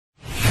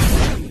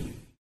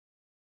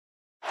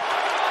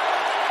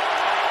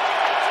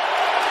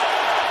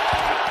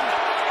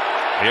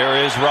Here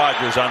is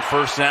Rodgers on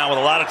first down with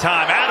a lot of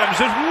time.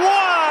 Adams is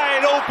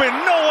wide open.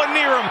 No one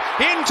near him.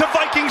 Into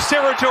Vikings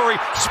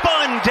territory.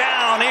 Spun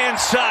down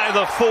inside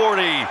the 40.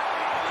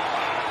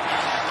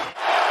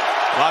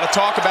 A lot of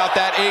talk about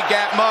that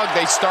A-gap mug.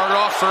 They started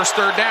off first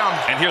third down.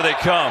 And here they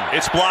come.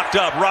 It's blocked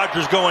up.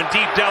 Rodgers going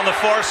deep down the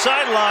far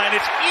sideline.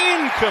 It's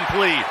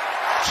incomplete.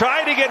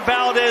 Tried to get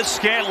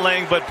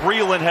Valdez-Scantling, but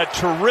Breland had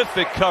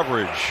terrific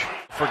coverage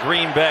for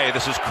Green Bay.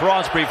 This is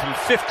Crosby from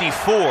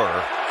 54.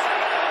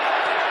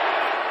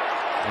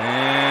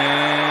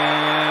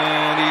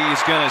 And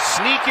he's going to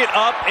sneak it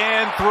up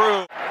and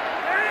through.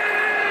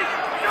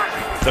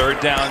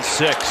 Third down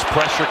 6.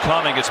 Pressure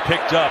coming. It's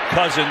picked up.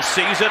 Cousins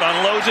sees it,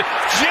 unloads it.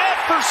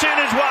 Jefferson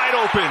is wide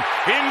open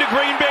into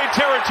Green Bay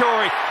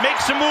territory.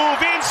 Makes a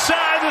move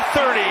inside the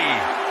 30.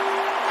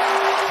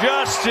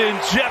 Justin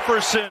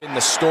Jefferson. In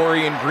the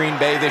story in Green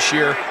Bay this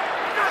year.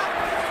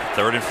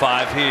 3rd and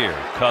 5 here.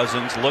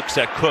 Cousins looks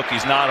at Cook.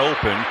 He's not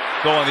open.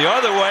 Going the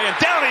other way, and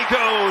down he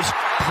goes.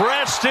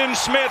 Preston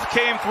Smith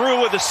came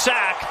through with a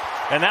sack,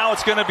 and now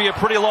it's going to be a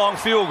pretty long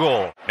field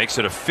goal. Makes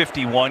it a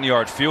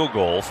 51-yard field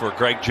goal for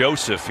Greg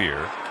Joseph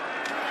here.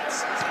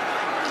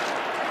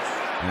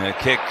 And the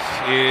kick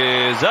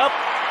is up,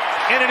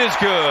 and it is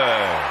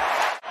good.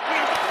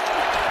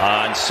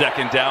 On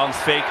second down,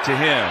 fake to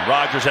him.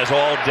 Rodgers has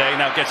all day,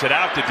 now gets it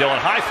out to Dillon.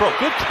 High throw,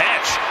 good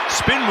catch.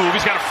 Spin move,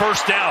 he's got a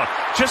first down.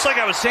 Just like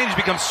I was saying, he's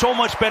become so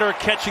much better at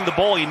catching the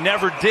ball. He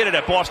never did it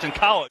at Boston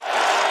College.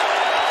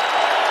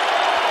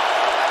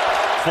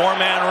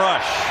 4-man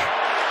rush.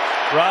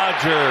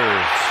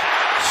 Rodgers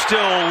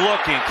still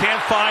looking,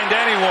 can't find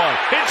anyone.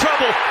 In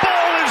trouble,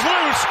 ball is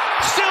loose,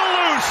 still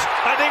loose.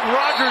 I think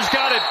Rodgers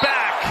got it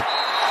back.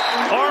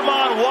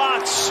 Armon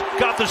Watts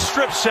got the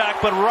strip sack,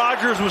 but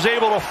Rodgers was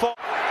able to fall.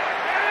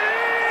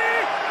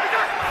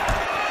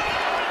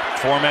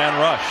 4-man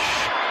rush.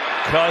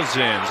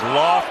 Cousins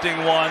lofting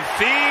one.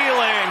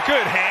 Thielen,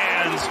 good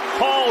hands.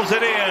 Hauls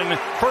it in.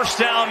 First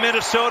down,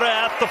 Minnesota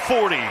at the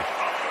 40.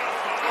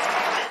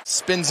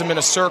 Spins him in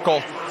a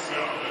circle.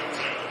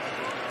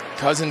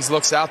 Cousins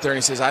looks out there and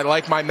he says, I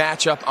like my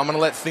matchup. I'm going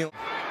to let Thielen.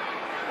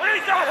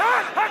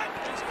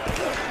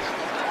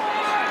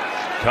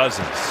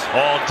 Cousins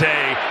all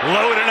day,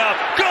 loading up,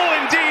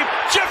 going deep.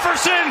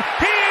 Jefferson,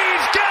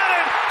 he's got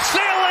it,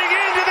 sailing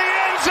into the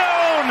end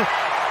zone.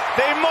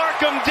 They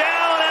mark him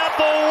down at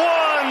the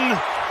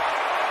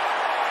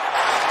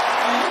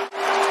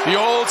 1. The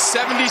old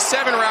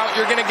 77 route,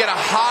 you're going to get a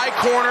high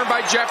corner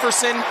by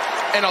Jefferson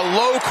and a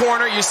low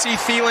corner. You see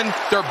Thielen,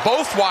 they're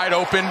both wide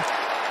open.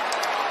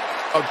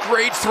 A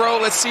great throw.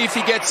 Let's see if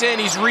he gets in.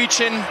 He's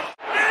reaching.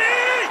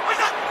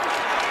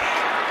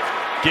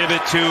 Give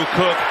it to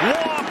Cook.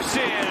 Walks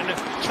in.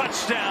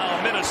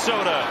 Touchdown,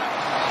 Minnesota.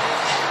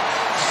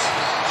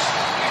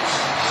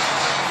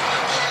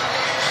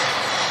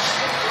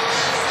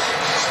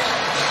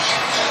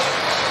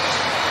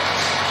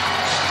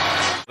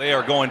 They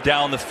are going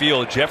down the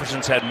field.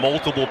 Jefferson's had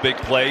multiple big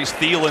plays.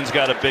 Thielen's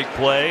got a big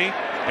play.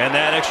 And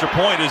that extra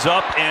point is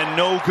up and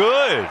no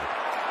good.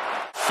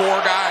 4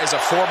 guys, a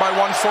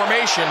 4-by-1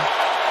 formation.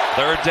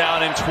 3rd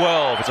down and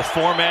 12. It's a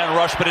 4-man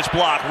rush, but it's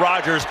blocked.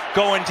 Rodgers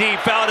going deep.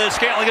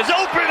 Valdez-Scantling is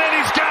open, and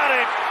he's got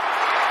it.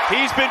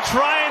 He's been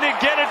trying to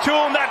get it to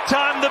him. That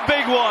time, the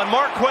big one.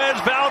 Marquez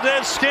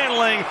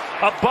Valdez-Scantling,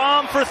 a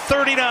bomb for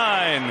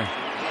 39.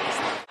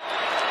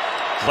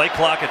 Play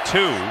clock at 2.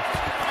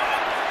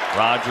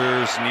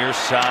 Rodgers near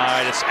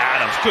side. It's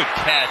Adams. Good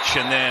catch,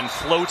 and then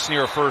floats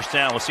near a first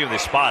down. We'll see if they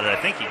spot it.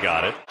 I think he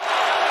got it.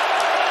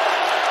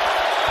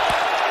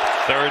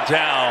 3rd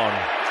down.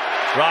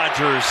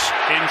 Rodgers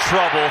in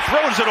trouble,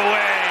 throws it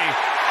away.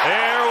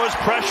 There was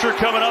pressure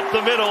coming up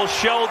the middle.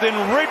 Sheldon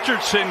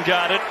Richardson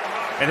got it.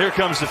 And here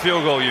comes the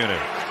field goal unit.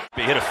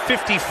 He hit a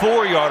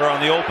 54-yarder on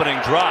the opening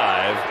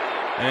drive.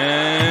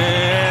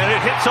 And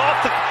it hits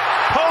off the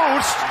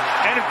post.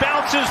 And it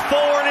bounces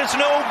forward. It's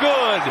no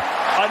good.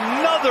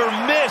 Another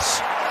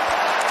miss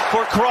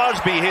for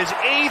Crosby, his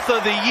 8th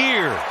of the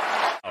year.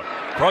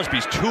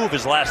 Crosby's 2 of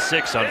his last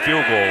 6 on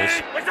field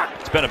goals.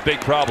 It's been a big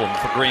problem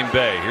for Green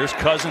Bay. Here's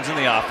Cousins in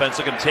the offense,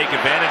 looking to take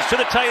advantage to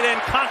the tight end,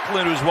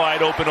 Conklin, who's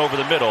wide open over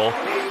the middle.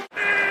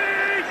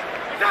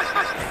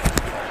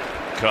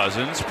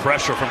 Cousins,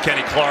 pressure from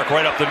Kenny Clark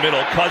right up the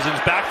middle. Cousins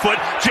back foot,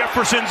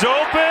 Jefferson's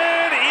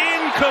open,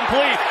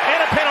 incomplete,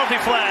 and a penalty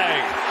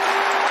flag.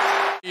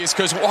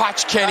 Because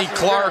watch Kenny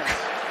Clark.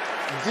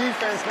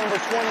 Defense number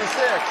 26.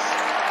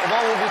 The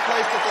ball will be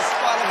placed at the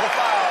spot of the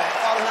foul.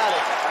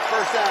 Automatic.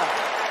 First down.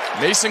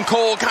 Mason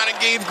Cole kind of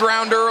gave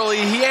ground early.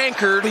 He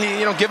anchored.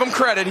 Give him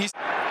credit. He's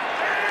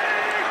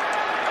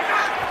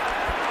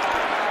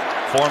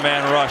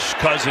 4-man rush.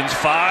 Cousins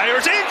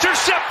fires.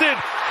 Intercepted.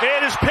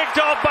 It is picked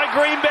off by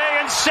Green Bay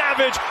and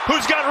Savage,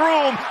 who's got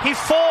room. He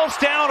falls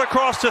down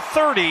across the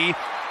 30.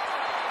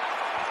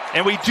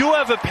 And we do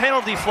have a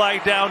penalty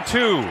flag down,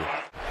 too.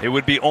 It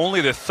would be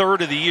only the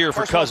 3rd of the year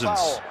for Cousins.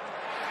 Foul.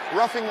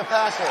 Roughing the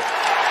passer.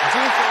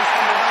 Defense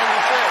number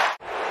 96.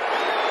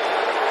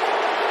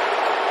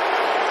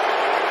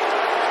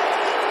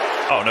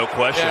 Oh, no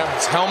question. Yeah,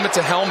 it's helmet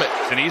to helmet.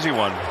 It's an easy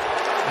one.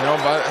 You know,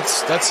 but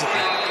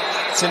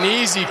it's an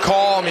easy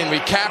call. I mean, we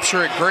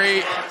capture it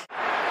great.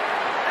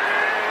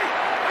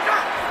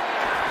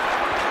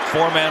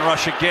 Four-man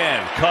rush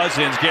again.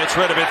 Cousins gets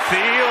rid of it.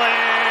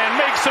 Thielen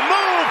makes a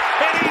move,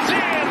 and he's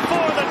in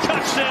for the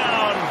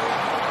touchdown.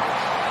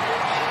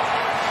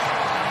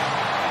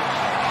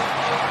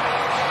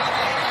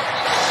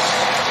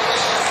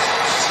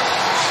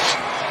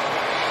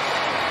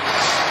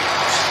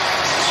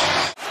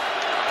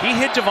 He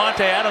hit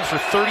Davante Adams for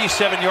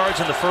 37 yards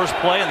in the first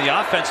play, and the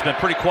offense has been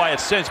pretty quiet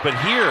since. But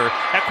here,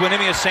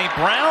 Equinemius St.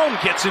 Brown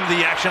gets into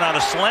the action on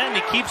a slant,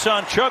 and he keeps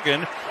on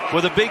chugging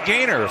with a big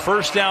gainer.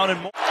 First down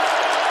and more.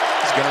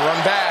 He's going to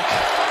run back.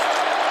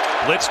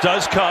 Blitz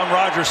does come.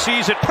 Rodgers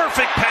sees it.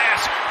 Perfect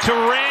pass to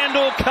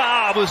Randall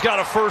Cobb, who's got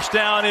a first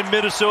down in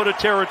Minnesota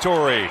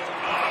territory.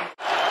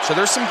 So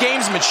there's some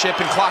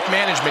gamesmanship and clock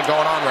management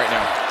going on right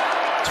now.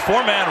 It's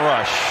four-man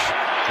rush.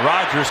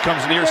 Rodgers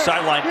comes near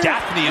sideline.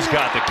 Daphne's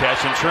got the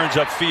catch and turns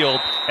upfield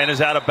and is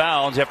out of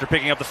bounds after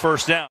picking up the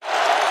first down.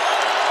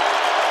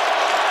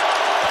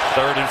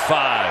 3rd and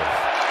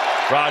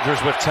 5.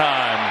 Rodgers with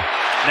time.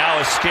 Now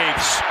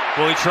escapes.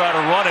 Will he try to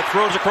run it?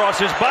 Throws across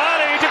his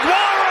body.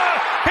 DeGuara!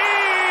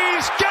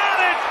 He's got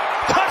it!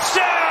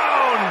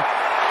 Touchdown!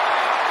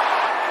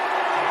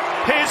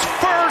 His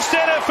first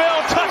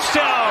NFL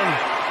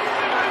touchdown!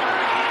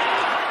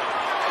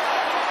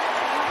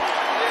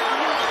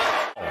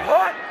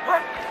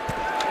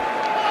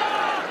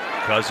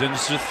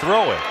 Cousins to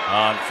throw it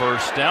on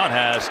first down.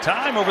 Has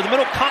time over the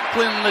middle.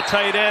 Conklin, the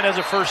tight end, has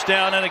a first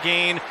down and a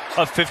gain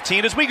of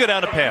 15 as we go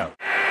down to Pam.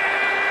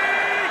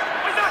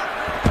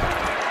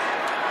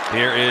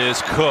 Here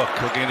is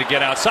Cook looking to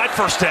get outside.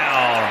 First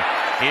down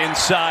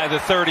inside the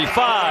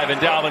 35,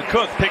 and Dalvin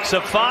Cook picks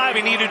up 5.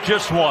 He needed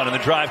just 1, and the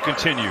drive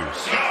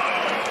continues.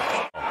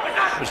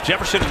 There's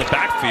Jefferson in the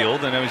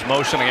backfield, and he's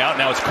motioning out.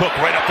 Now it's Cook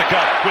right up the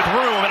gut with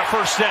room and a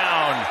first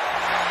down.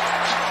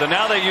 So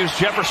now they use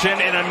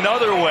Jefferson in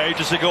another way,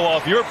 just to go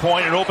off your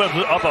point, and open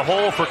up a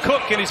hole for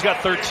Cook, and he's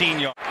got 13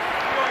 yards.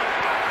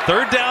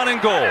 3rd down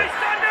and goal.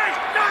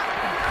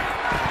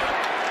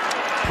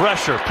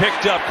 Pressure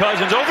picked up.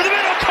 Cousins over the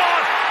middle,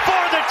 caught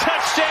for the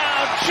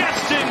touchdown.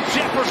 Justin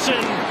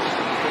Jefferson.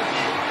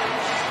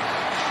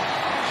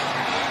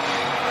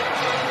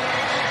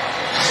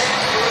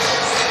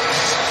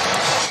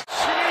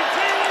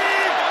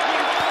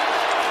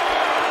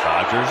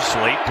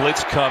 Late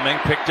blitz coming,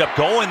 picked up,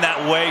 going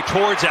that way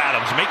towards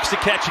Adams. Makes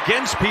the catch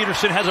against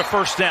Peterson, has a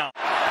first down.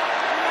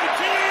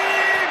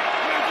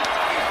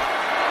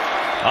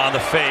 On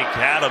the fake,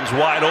 Adams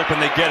wide open,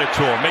 they get it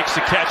to him. Makes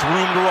the catch,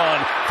 room to run.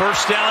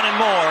 First down and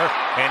more,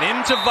 and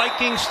into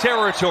Vikings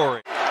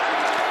territory.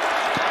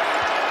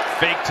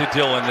 Fake to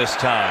Dillon this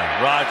time.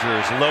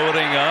 Rodgers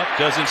loading up,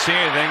 doesn't see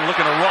anything,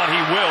 looking to run,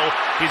 he will.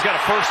 He's got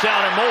a first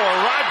down and more.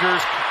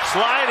 Rodgers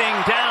sliding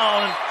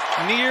down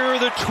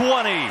near the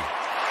 20.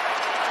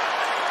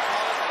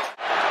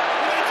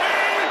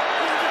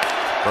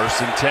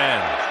 1st and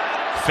 10.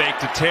 Fake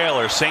to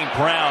Taylor. St.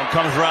 Brown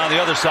comes around the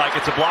other side.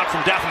 Gets a block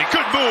from Daphne.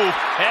 Good move.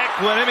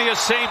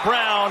 Equinemius St.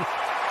 Brown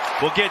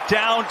will get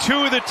down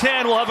to the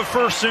 10. We'll have a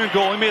first and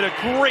goal. He made a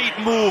great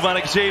move on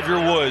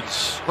Xavier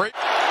Woods. Great.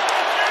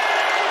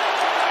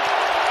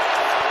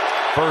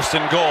 1st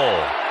and goal.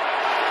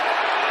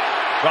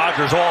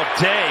 Rodgers all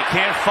day.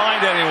 Can't find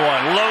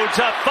anyone. Loads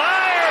up.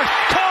 Fires.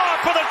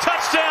 Caught for the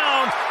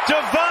touchdown.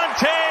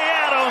 Davante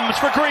Adams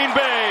for Green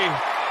Bay.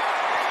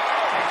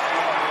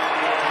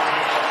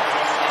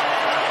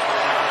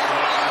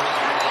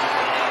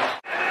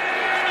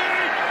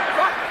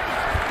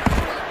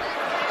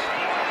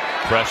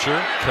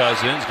 Pressure.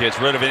 Cousins gets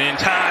rid of it in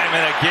time,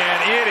 and again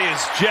it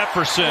is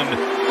Jefferson.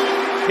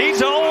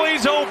 He's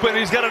always open.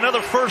 He's got another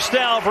first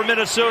down for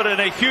Minnesota in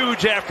a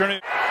huge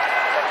afternoon.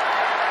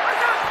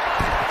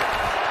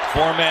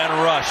 4-man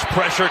rush.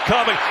 Pressure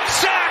coming.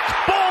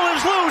 Sack. Ball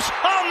is loose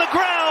on the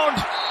ground.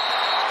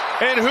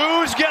 And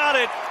who's got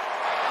it?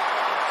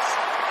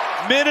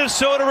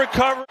 Minnesota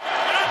recovered.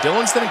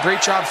 Dillon's done a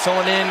great job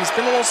filling in. He's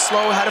been a little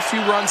slow, had a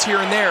few runs here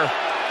and there.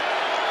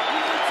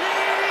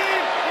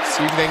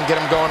 See if they can get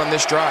him going on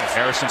this drive.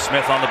 Harrison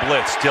Smith on the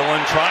blitz.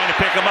 Dillon trying to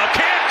pick him up.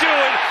 Can't do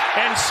it.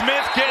 And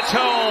Smith gets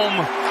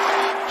home.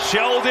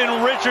 Sheldon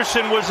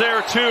Richardson was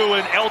there too.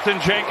 And Elton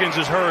Jenkins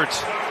is hurt.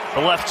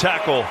 The left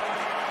tackle.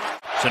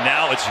 So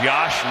now it's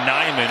Josh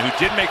Nijman, who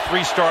did make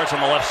 3 starts on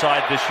the left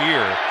side this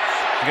year.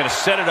 He's going to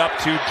set it up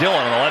to Dillon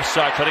on the left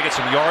side. Try to get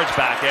some yards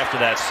back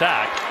after that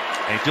sack.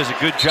 And he does a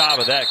good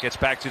job of that. Gets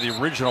back to the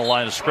original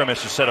line of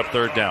scrimmage to set up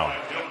 3rd down.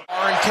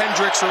 Aaron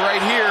Kendricks are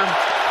right here.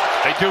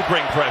 They do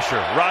bring pressure.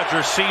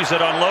 Rodgers sees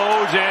it,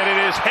 unloads, and it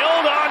is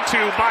held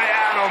onto by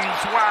Adams.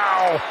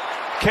 Wow.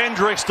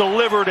 Kendricks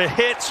delivered a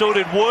hit, so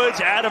did Woods.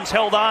 Adams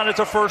held on. It's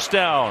a first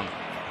down.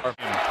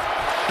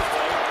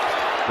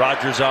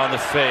 Rodgers on the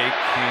fake.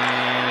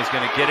 He is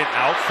going to get it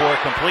out for a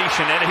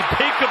completion, and a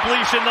big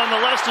completion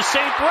nonetheless to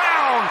St.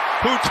 Brown,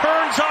 who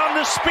turns on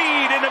the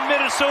speed into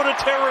Minnesota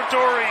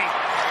territory.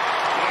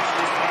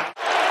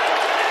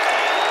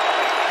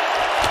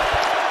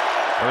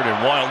 3rd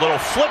and 1, a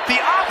little flip. The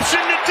option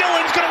to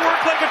Dillon's going to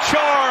work like a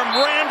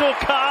charm. Randall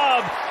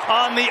Cobb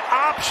on the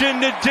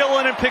option to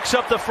Dillon and picks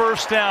up the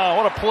first down.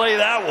 What a play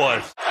that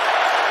was.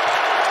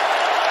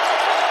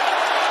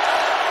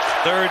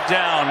 3rd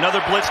down,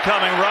 another blitz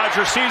coming.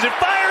 Rodgers sees it,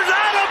 fires.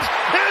 Adams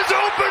is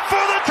open for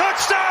the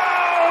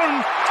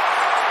touchdown.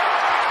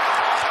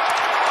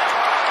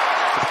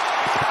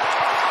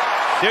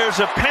 There's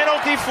a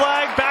penalty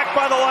flag back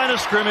by the line of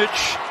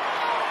scrimmage.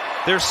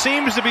 There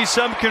seems to be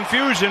some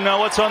confusion.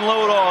 Now let's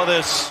unload all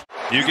this.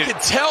 You could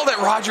tell that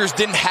Rodgers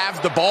didn't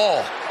have the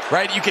ball,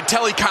 right? You could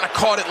tell he kind of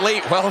caught it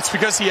late. Well, it's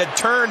because he had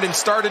turned and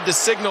started to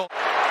signal.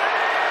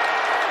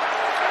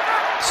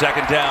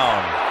 2nd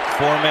down,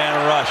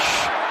 4-man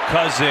rush.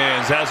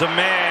 Cousins has a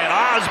man.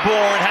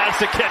 Osborne has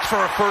to catch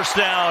for a first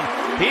down.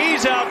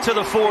 He's out to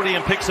the 40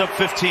 and picks up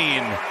 15.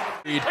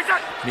 And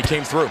he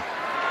came through.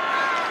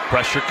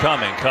 Pressure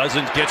coming.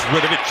 Cousins gets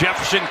rid of it.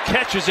 Jefferson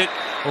catches it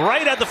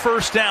right at the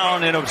first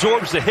down and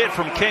absorbs the hit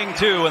from King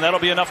too, and that'll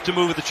be enough to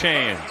move the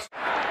chains.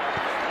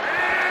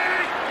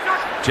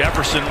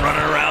 Jefferson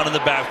running around in the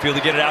backfield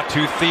to get it out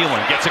to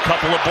Thielen. Gets a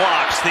couple of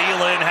blocks.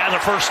 Thielen has a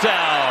first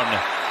down.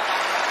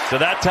 So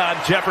that time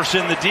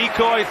Jefferson the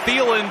decoy.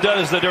 Thielen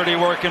does the dirty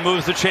work and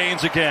moves the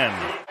chains again.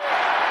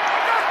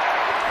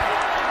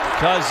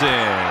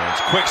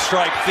 Cousins, quick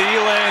strike.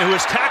 Thielen, who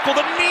is tackled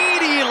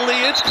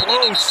immediately. It's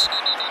close.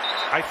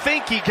 I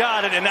think he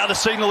got it, and now the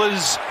signal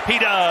is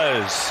he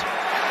does.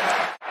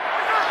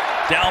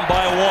 Down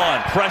by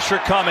 1.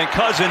 Pressure coming.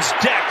 Cousins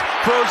decked.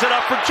 Throws it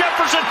up for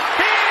Jefferson.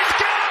 He's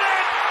got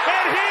it!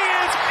 And he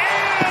is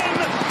in!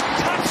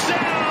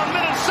 Touchdown,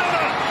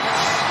 Minnesota!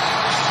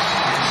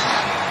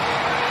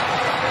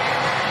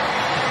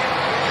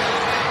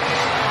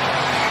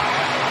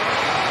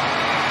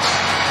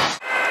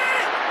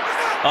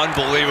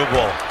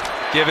 Unbelievable.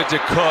 Give it to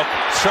Cook.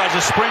 Tries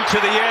to sprint to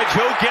the edge.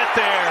 He'll get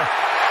there.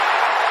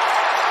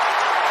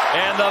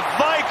 And the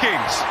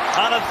Vikings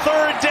on a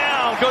 3rd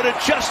down go to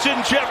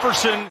Justin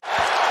Jefferson.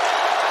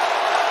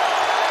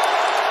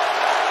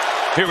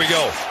 Here we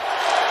go.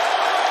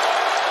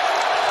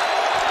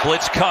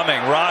 Blitz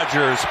coming.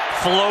 Rodgers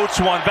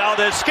floats one.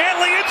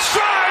 Valdez-Scantling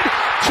inside,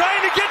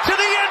 trying to get to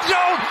the end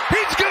zone.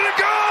 He's going to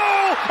go.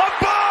 A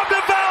bomb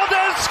to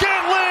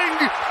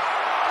Valdez-Scantling.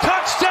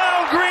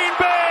 Touchdown, Green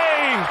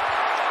Bay.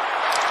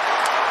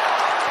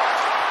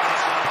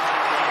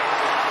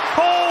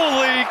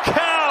 Holy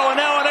cow. And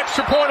now an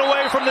extra point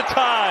away from the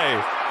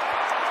tie.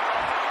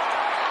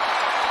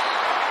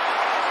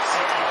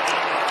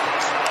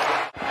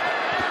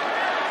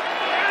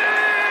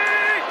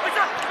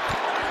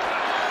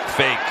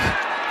 Fake.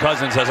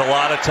 Cousins has a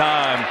lot of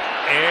time.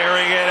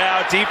 Airing it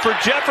out deep for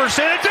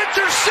Jefferson. It's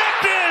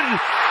intercepted!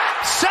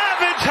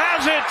 Savage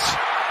has it!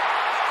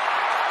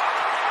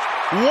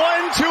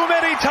 One too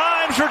many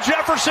times for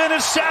Jefferson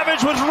as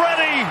Savage was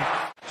ready.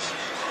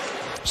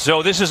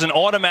 So this is an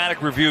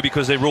automatic review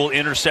because they ruled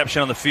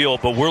interception on the field,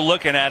 but we're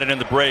looking at it in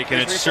the break,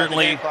 and it's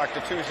certainly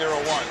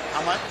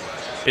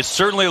it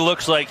certainly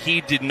looks like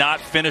he did not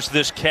finish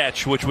this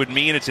catch, which would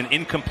mean it's an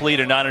incomplete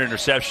and not an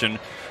interception.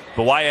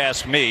 But why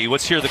ask me?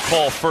 Let's hear the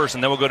call first,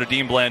 and then we'll go to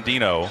Dean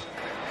Blandino.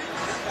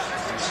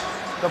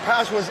 The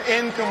pass was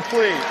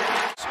incomplete.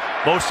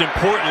 Most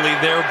importantly,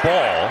 their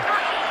ball.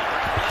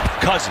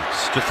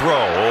 Cousins to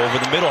throw over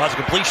the middle, has a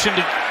completion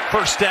to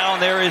first down.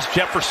 There is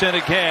Jefferson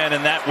again,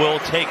 and that will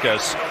take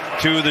us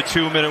to the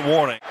 2-minute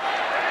warning.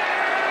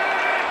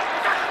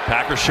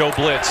 Packers show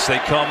blitz. They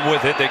come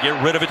with it. They get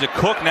rid of it to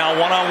Cook. Now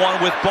one-on-one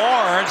with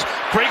Barnes.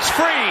 Breaks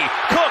free.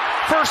 Cook,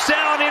 first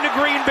down into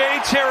Green Bay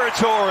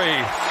territory.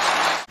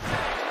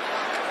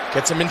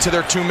 Gets them into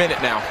their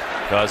 2-minute now.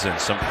 Cousins,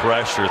 some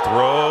pressure,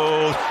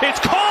 throws. It's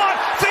caught!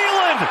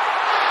 Thielen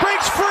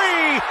breaks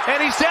free,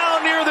 and he's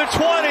down near the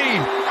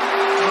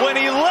 20. When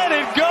he let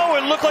it go,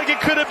 it looked like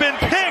it could have been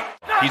picked.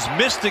 He's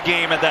missed a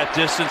game at that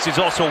distance. He's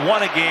also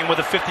won a game with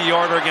a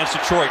 50-yarder against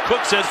Detroit.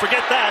 Cook says,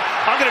 forget that.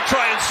 I'm going to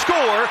try and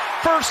score.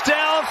 First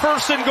down,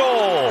 1st and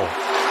goal.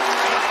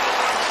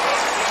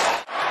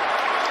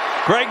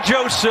 Greg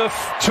Joseph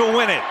to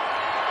win it.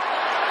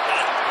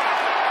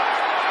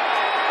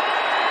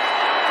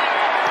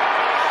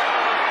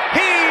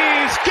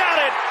 He's got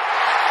it.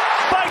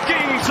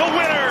 Vikings a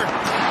winner.